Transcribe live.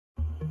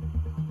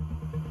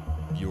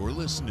You're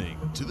listening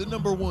to the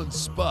 #1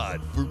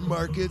 spot for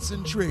markets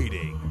and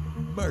trading,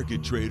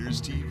 Market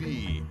Traders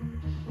TV.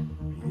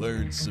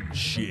 Learn some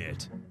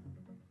shit.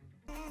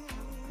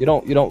 You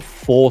don't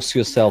force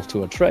yourself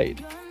to a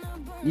trade.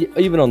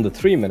 Even on the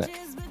 3-minute,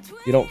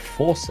 you don't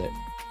force it.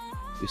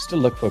 You still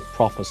look for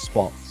proper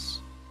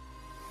spots.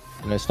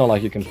 You know, it's not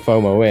like you can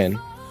FOMO in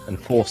and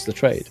force the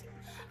trade.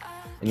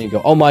 And you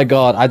go, oh my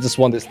God, I just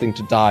want this thing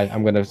to die.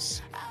 I'm going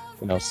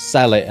to,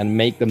 sell it and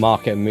make the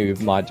market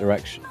move my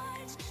direction.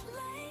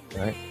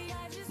 Right?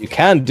 You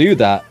can do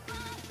that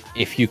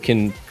if you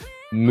can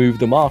move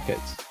the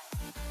markets.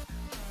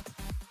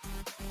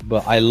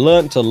 But I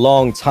learned a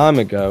long time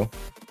ago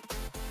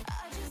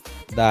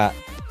that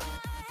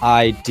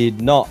I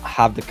did not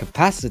have the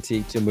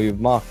capacity to move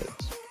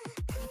markets.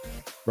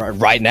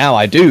 Right now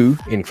I do,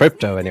 in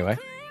crypto anyway,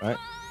 right?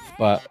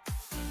 But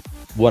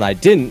when I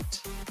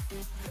didn't,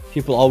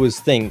 people always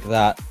think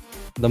that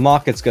the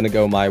market's going to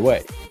go my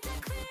way.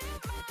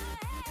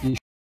 You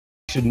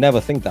should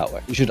never think that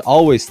way. You should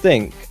always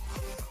think,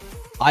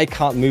 I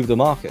can't move the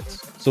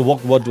markets. So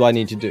what do I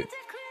need to do?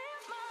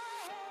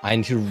 I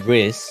need to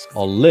risk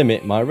or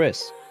limit my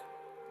risk.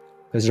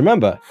 Because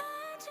remember,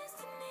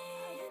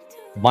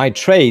 my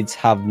trades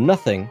have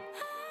nothing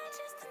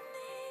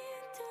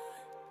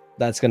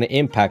that's going to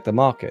impact the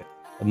market.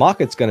 The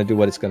market's going to do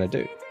what it's going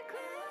to do.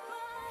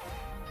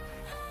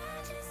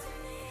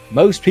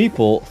 Most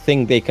people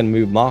think they can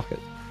move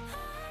markets.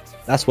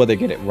 That's where they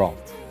get it wrong.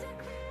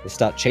 They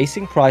start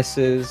chasing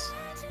prices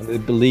and they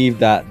believe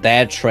that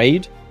their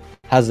trade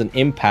has an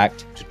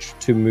impact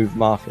to move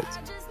markets.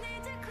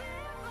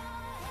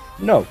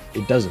 No,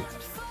 it doesn't.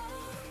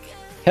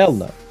 Hell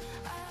no.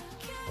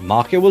 The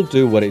market will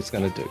do what it's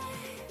going to do.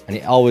 And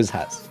it always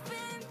has.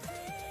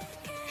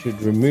 You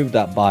should remove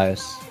that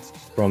bias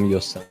from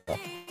yourself.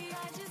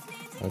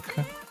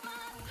 Okay.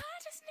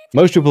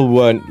 Most people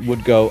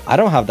would go, I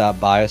don't have that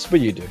bias, but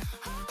you do.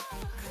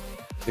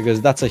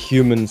 Because that's a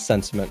human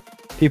sentiment.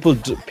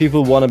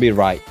 People want to be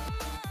right.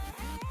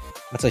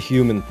 That's a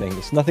human thing.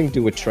 It's nothing to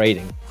do with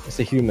trading. It's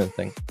a human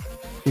thing.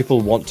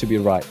 People want to be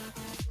right.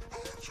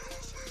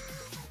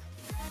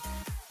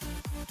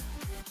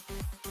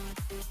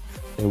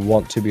 They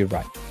want to be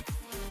right.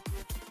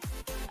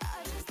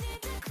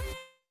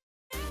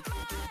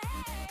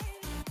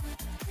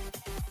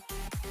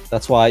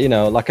 That's why,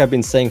 like I've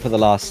been saying for the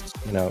last,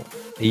 a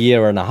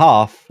year and a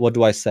half, what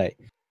do I say?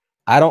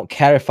 I don't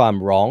care if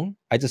I'm wrong.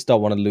 I just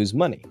don't want to lose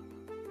money,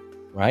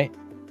 right?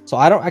 So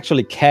I don't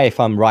actually care if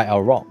I'm right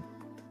or wrong.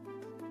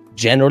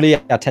 Generally,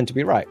 I tend to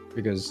be right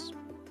because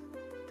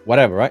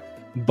whatever, right?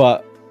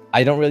 But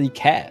I don't really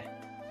care.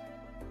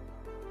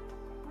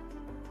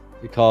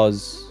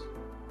 Because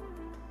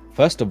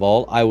first of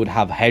all, I would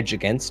have hedge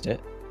against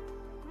it.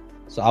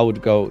 So I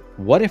would go,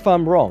 what if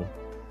I'm wrong?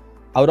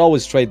 I would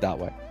always trade that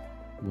way.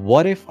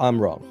 What if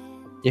I'm wrong?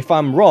 If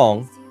I'm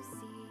wrong,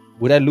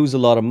 would I lose a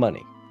lot of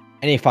money?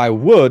 And if I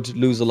would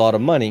lose a lot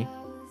of money,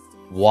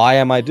 why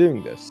am I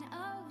doing this?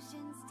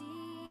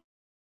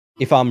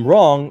 If I'm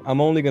wrong, I'm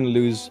only going to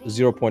lose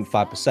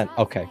 0.5%.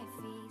 Okay.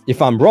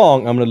 If I'm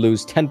wrong, I'm going to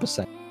lose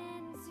 10%.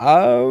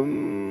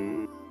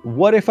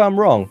 What if I'm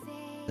wrong?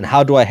 And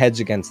how do I hedge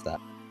against that?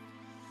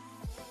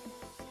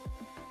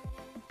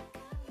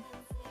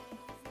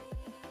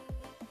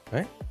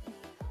 Right?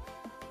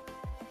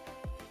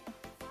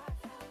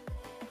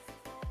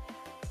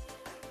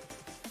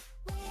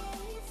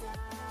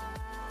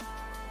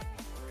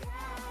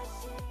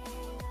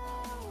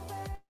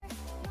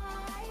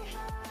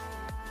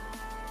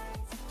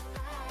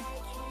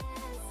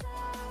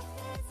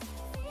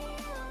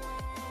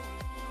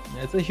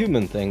 It's a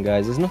human thing,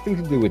 guys. It's nothing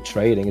to do with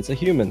trading. It's a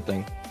human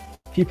thing.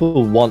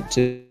 People want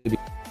to be.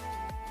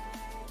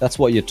 That's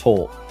what you're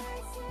taught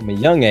from a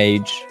young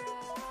age,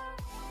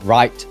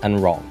 right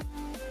and wrong.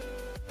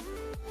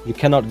 You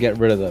cannot get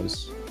rid of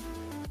those.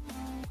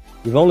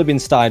 You've only been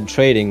started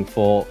trading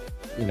for,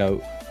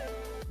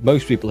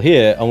 most people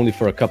here only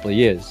for a couple of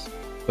years.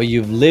 But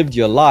you've lived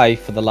your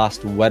life for the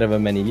last whatever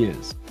many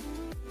years.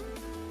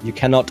 You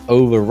cannot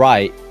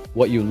overwrite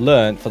what you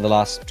learned for the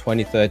last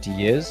 20, 30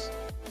 years.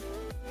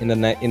 In the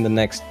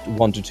next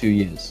 1 to 2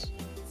 years.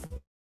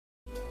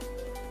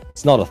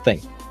 It's not a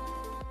thing.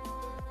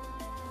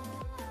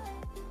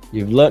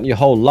 You've learned your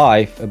whole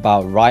life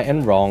about right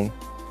and wrong,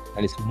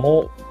 and it's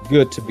more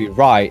good to be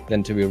right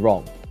than to be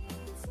wrong.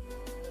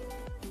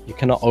 You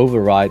cannot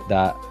override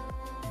that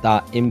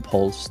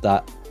impulse,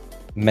 that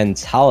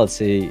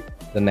mentality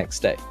the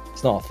next day.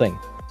 It's not a thing.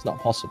 It's not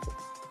possible.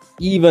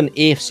 Even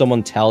if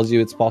someone tells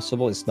you it's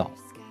possible, it's not.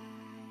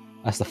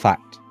 That's the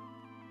fact.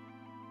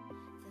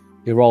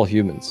 You're all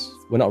humans.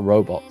 We're not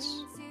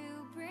robots.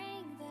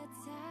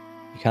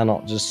 You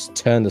cannot just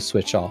turn the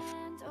switch off.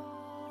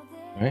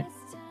 Right?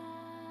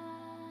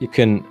 You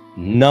can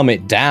numb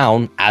it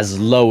down as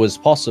low as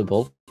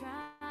possible.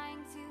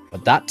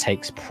 But that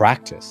takes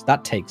practice.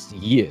 That takes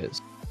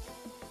years.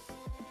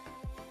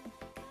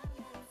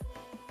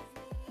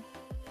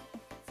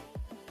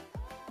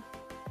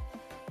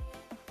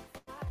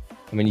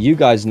 I mean, you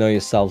guys know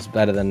yourselves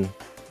better than,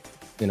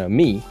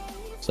 me.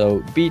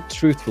 So be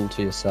truthful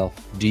to yourself.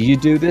 Do you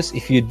do this?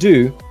 If you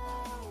do,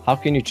 how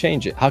can you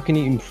change it? How can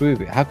you improve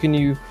it? How can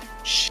you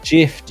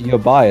shift your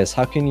bias?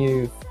 How can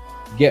you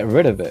get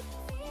rid of it?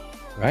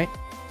 Right?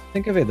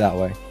 Think of it that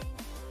way.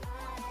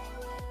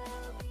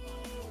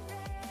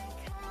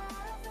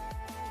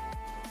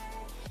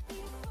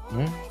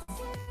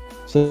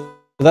 So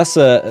that's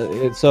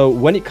so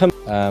when it comes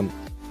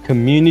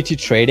community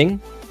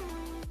trading,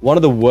 one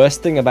of the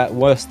worst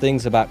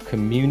things about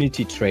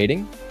community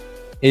trading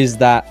is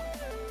the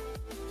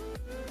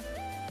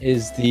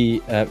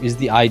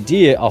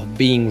idea of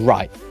being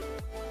right.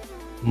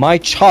 My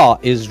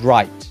chart is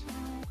right.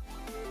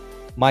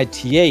 My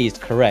TA is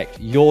correct.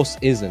 Yours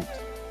isn't.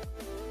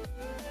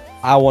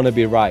 I want to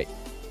be right.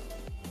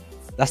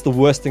 That's the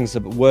worst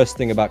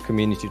thing about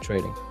community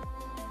trading,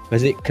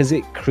 because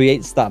it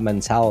creates that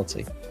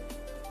mentality.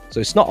 So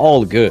it's not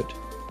all good,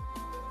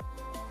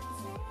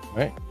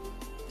 right?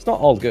 It's not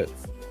all good.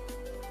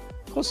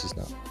 Of course it's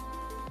not,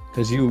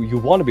 because you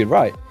want to be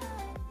right.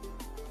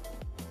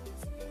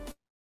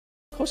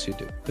 Of course you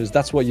do, because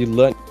that's what you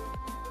learn.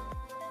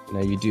 You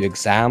know, you do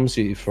exams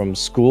from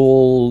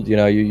school. You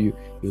know, you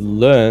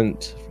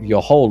learned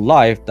your whole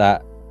life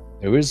that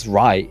there is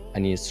right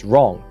and it's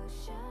wrong.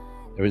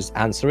 There is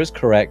answer is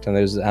correct and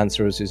there's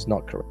answer is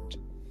not correct.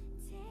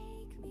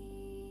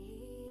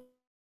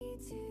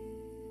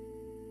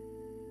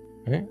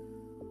 Right?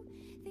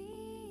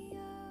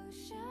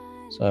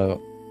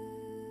 So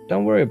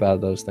don't worry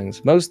about those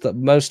things. The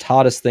most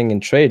hardest thing in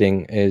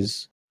trading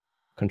is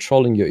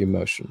controlling your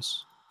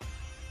emotions.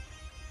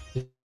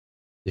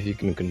 If you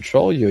can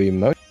control your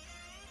emotions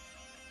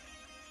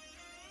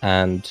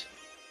and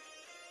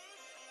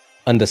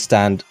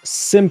understand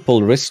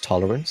simple risk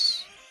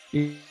tolerance,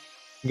 you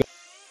go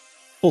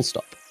full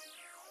stop.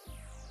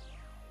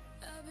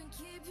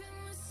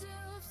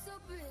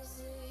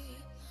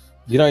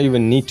 You don't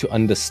even need to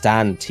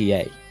understand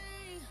TA.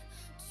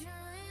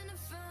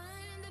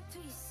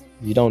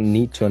 You don't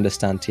need to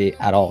understand TA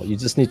at all. You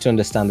just need to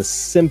understand the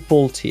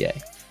simple TA.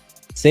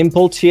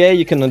 Simple TA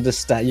you can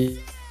understand.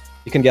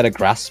 You can get a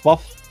grasp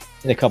of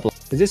in a couple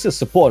of... This is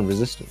support and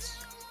resistance.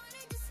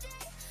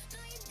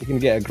 You can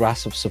get a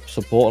grasp of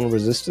support and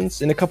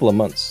resistance in a couple of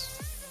months.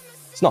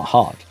 It's not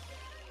hard.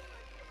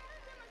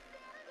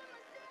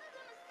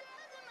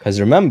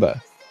 Because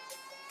remember,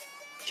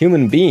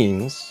 human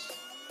beings,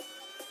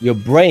 your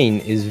brain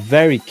is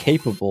very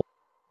capable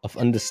of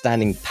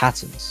understanding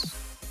patterns.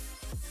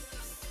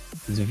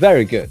 It's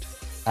very good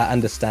at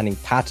understanding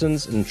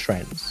patterns and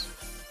trends.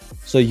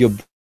 So your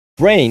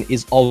brain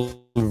is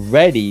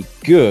already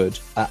good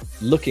at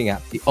looking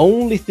at. The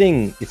only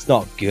thing it's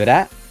not good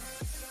at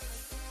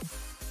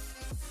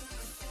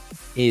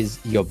is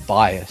your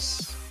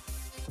bias.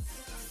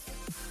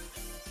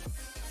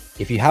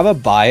 If you have a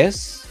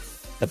bias,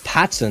 the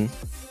pattern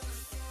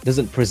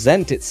doesn't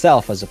present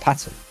itself as a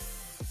pattern.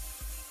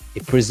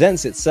 It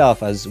presents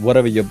itself as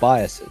whatever your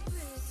bias is.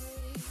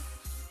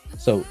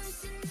 So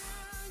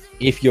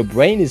if your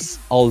brain is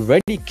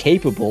already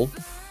capable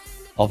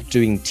of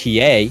doing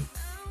TA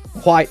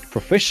quite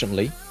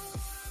proficiently,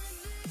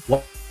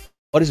 what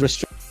is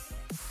restricted?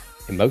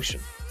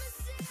 Emotion,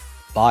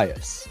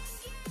 bias.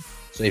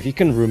 So if you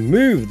can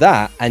remove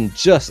that and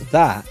just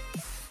that,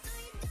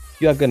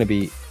 you are going to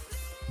be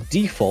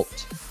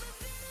default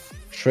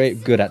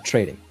good at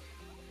trading.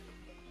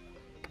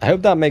 I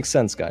hope that makes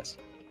sense, guys.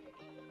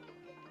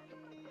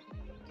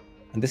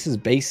 And this is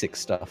basic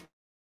stuff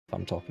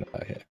I'm talking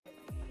about here.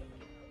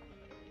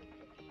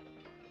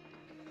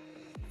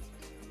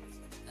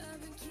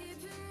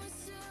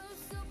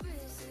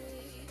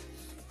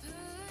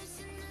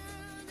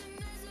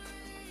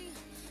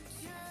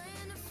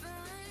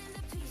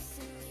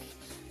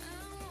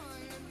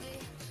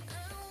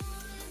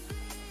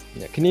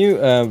 Yeah, can you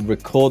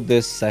record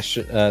this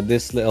session,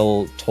 this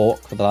little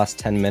talk for the last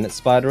 10 minutes,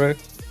 Spidero?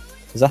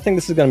 Because I think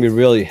this is going to be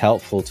really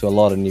helpful to a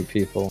lot of new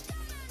people.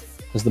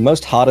 Because the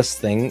most hardest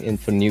thing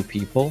for new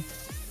people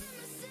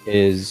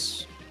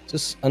is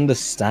just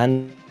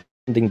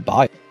understanding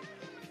bias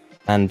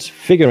and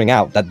figuring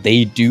out that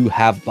they do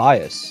have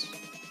bias,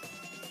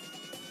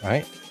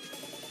 right?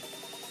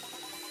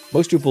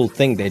 Most people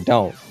think they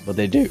don't, but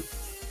they do.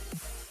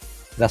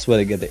 That's where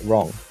they get it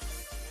wrong.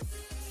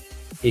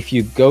 If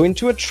you go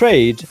into a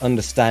trade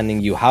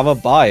understanding you have a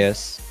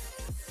bias,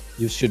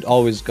 you should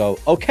always go,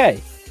 okay,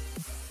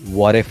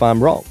 what if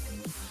I'm wrong?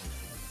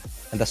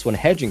 And that's when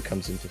hedging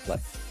comes into play.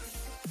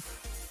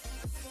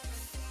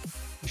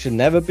 You should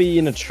never be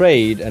in a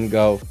trade and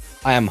go,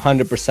 I am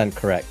 100%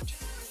 correct.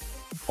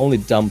 Only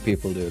dumb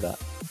people do that.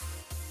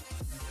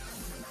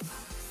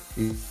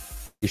 You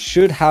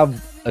should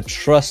have a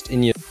trust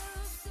in your...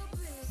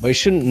 But you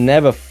shouldn't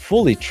never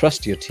fully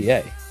trust your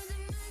TA.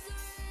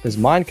 Because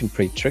mind can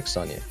play tricks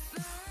on you.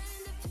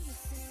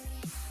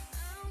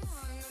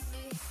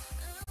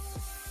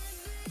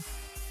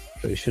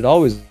 So you should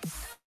always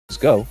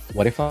go,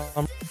 what if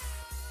I'm...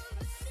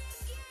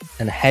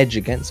 and hedge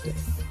against it.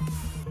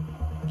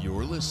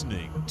 You're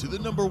listening to the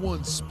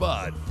 #1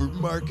 spot for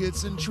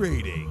markets and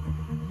trading,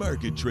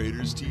 Market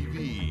Traders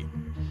TV.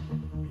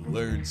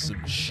 Learn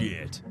some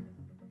shit.